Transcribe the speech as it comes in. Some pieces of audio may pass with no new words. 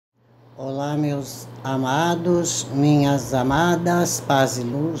Olá, meus amados, minhas amadas, paz e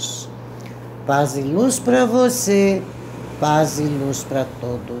luz. Paz e luz para você, paz e luz para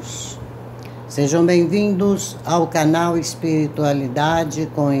todos. Sejam bem-vindos ao canal Espiritualidade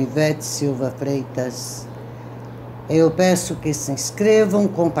com Ivete Silva Freitas. Eu peço que se inscrevam,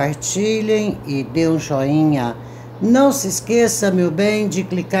 compartilhem e dê um joinha. Não se esqueça, meu bem, de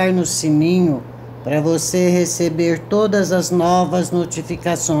clicar no sininho para você receber todas as novas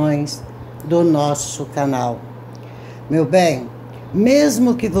notificações do nosso canal. Meu bem,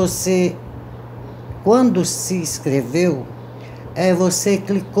 mesmo que você, quando se inscreveu, você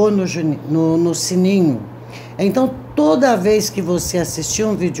clicou no sininho. Então, toda vez que você assistir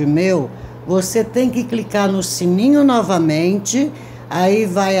um vídeo meu, você tem que clicar no sininho novamente, aí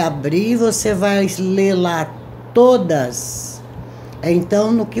vai abrir, você vai ler lá todas.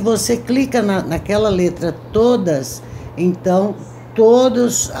 Então, no que você clica naquela letra todas, então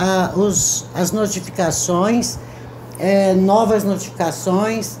todas as notificações, novas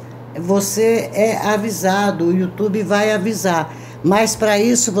notificações, você é avisado, o YouTube vai avisar. Mas para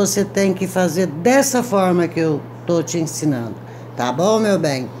isso você tem que fazer dessa forma que eu estou te ensinando. Tá bom, meu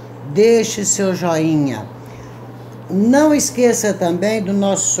bem? Deixe seu joinha. Não esqueça também do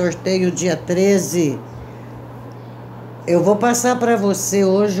nosso sorteio dia 13. Eu vou passar para você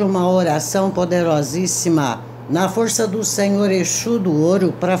hoje uma oração poderosíssima na força do Senhor Exu do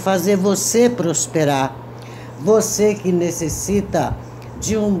Ouro para fazer você prosperar. Você que necessita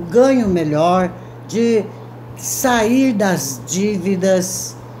de um ganho melhor, de sair das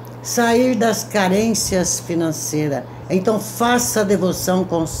dívidas, sair das carências financeiras. Então faça a devoção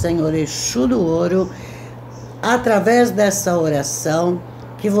com o Senhor Exu do Ouro através dessa oração,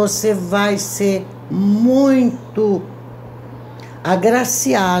 que você vai ser muito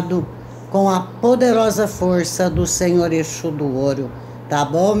agraciado com a poderosa força do Senhor Exu do Ouro. Tá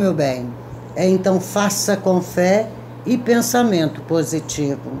bom, meu bem? Então faça com fé e pensamento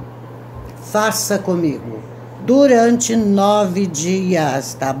positivo. Faça comigo durante 9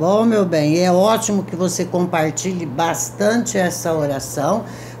 dias, tá bom, meu bem? É ótimo que você compartilhe bastante essa oração.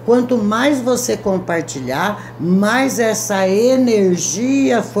 Quanto mais você compartilhar, mais essa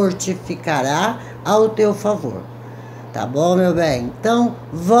energia fortificará ao teu favor. Tá bom, meu bem? Então,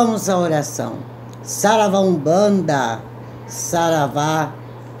 vamos à oração. Saravá Umbanda, Saravá,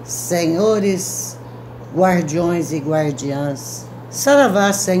 senhores, guardiões e guardiãs.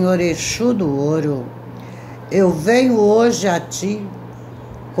 Saravá, Senhor Exu do Ouro. Eu venho hoje a Ti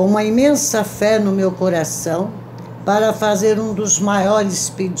com uma imensa fé no meu coração para fazer um dos maiores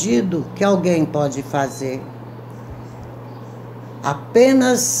pedidos que alguém pode fazer.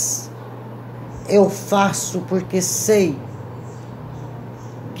 Apenas eu faço porque sei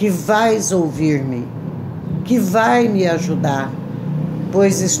que vais ouvir-me, que vai me ajudar,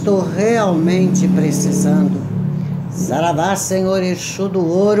 pois estou realmente precisando. Saravá, Senhor Exu do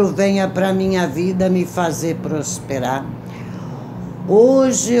Ouro, venha para minha vida me fazer prosperar.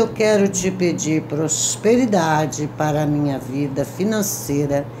 Hoje eu quero te pedir prosperidade para a minha vida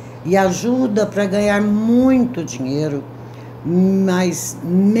financeira e ajuda para ganhar muito dinheiro, mas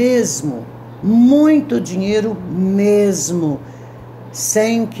mesmo muito dinheiro mesmo,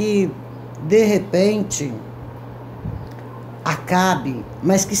 sem que de repente acabe,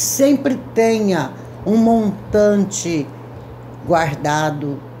 mas que sempre tenha um montante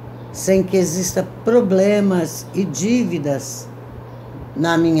guardado, sem que exista problemas e dívidas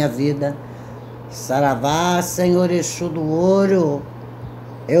na minha vida. Saravá, Senhor Exu do Ouro,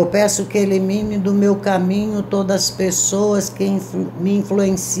 eu peço que elimine do meu caminho todas as pessoas que me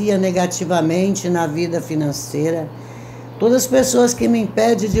influenciam negativamente na vida financeira, todas as pessoas que me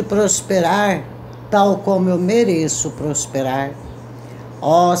impedem de prosperar, tal como eu mereço prosperar.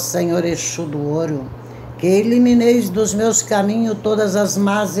 Ó Senhor Exu do Ouro, que elimineis dos meus caminhos todas as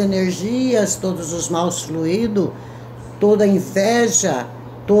más energias, todos os maus fluidos, toda inveja,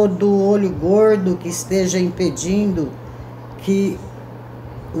 todo olho gordo que esteja impedindo que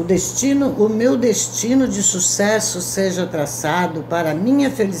o meu destino de sucesso seja traçado para a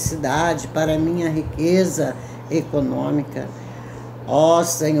minha felicidade, para a minha riqueza econômica. Ó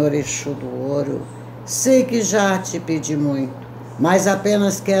Senhor Exu do Ouro, sei que já te pedi muito, mas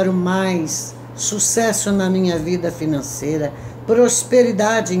apenas quero mais sucesso na minha vida financeira,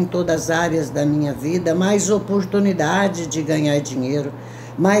 prosperidade em todas as áreas da minha vida, mais oportunidade de ganhar dinheiro,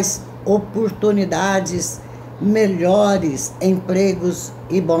 mais oportunidades melhores, empregos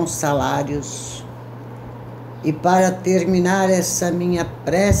e bons salários. E para terminar essa minha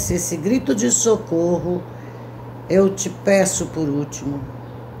prece, esse grito de socorro, eu te peço por último,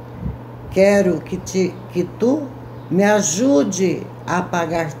 quero que tu me ajude a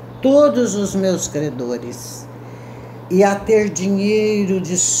pagar todos os meus credores e a ter dinheiro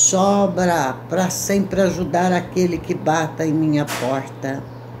de sobra para sempre ajudar aquele que bata em minha porta.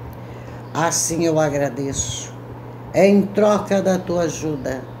 Assim eu agradeço. Em troca da tua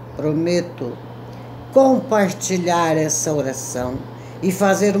ajuda, prometo compartilhar essa oração e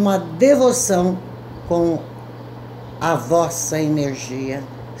fazer uma devoção com a vossa energia.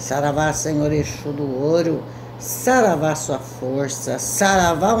 Saravá, Senhor Exu do Ouro, saravá sua força,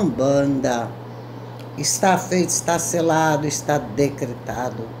 saravá Umbanda. Está feito, está selado, está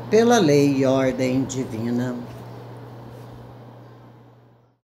decretado pela lei e ordem divina.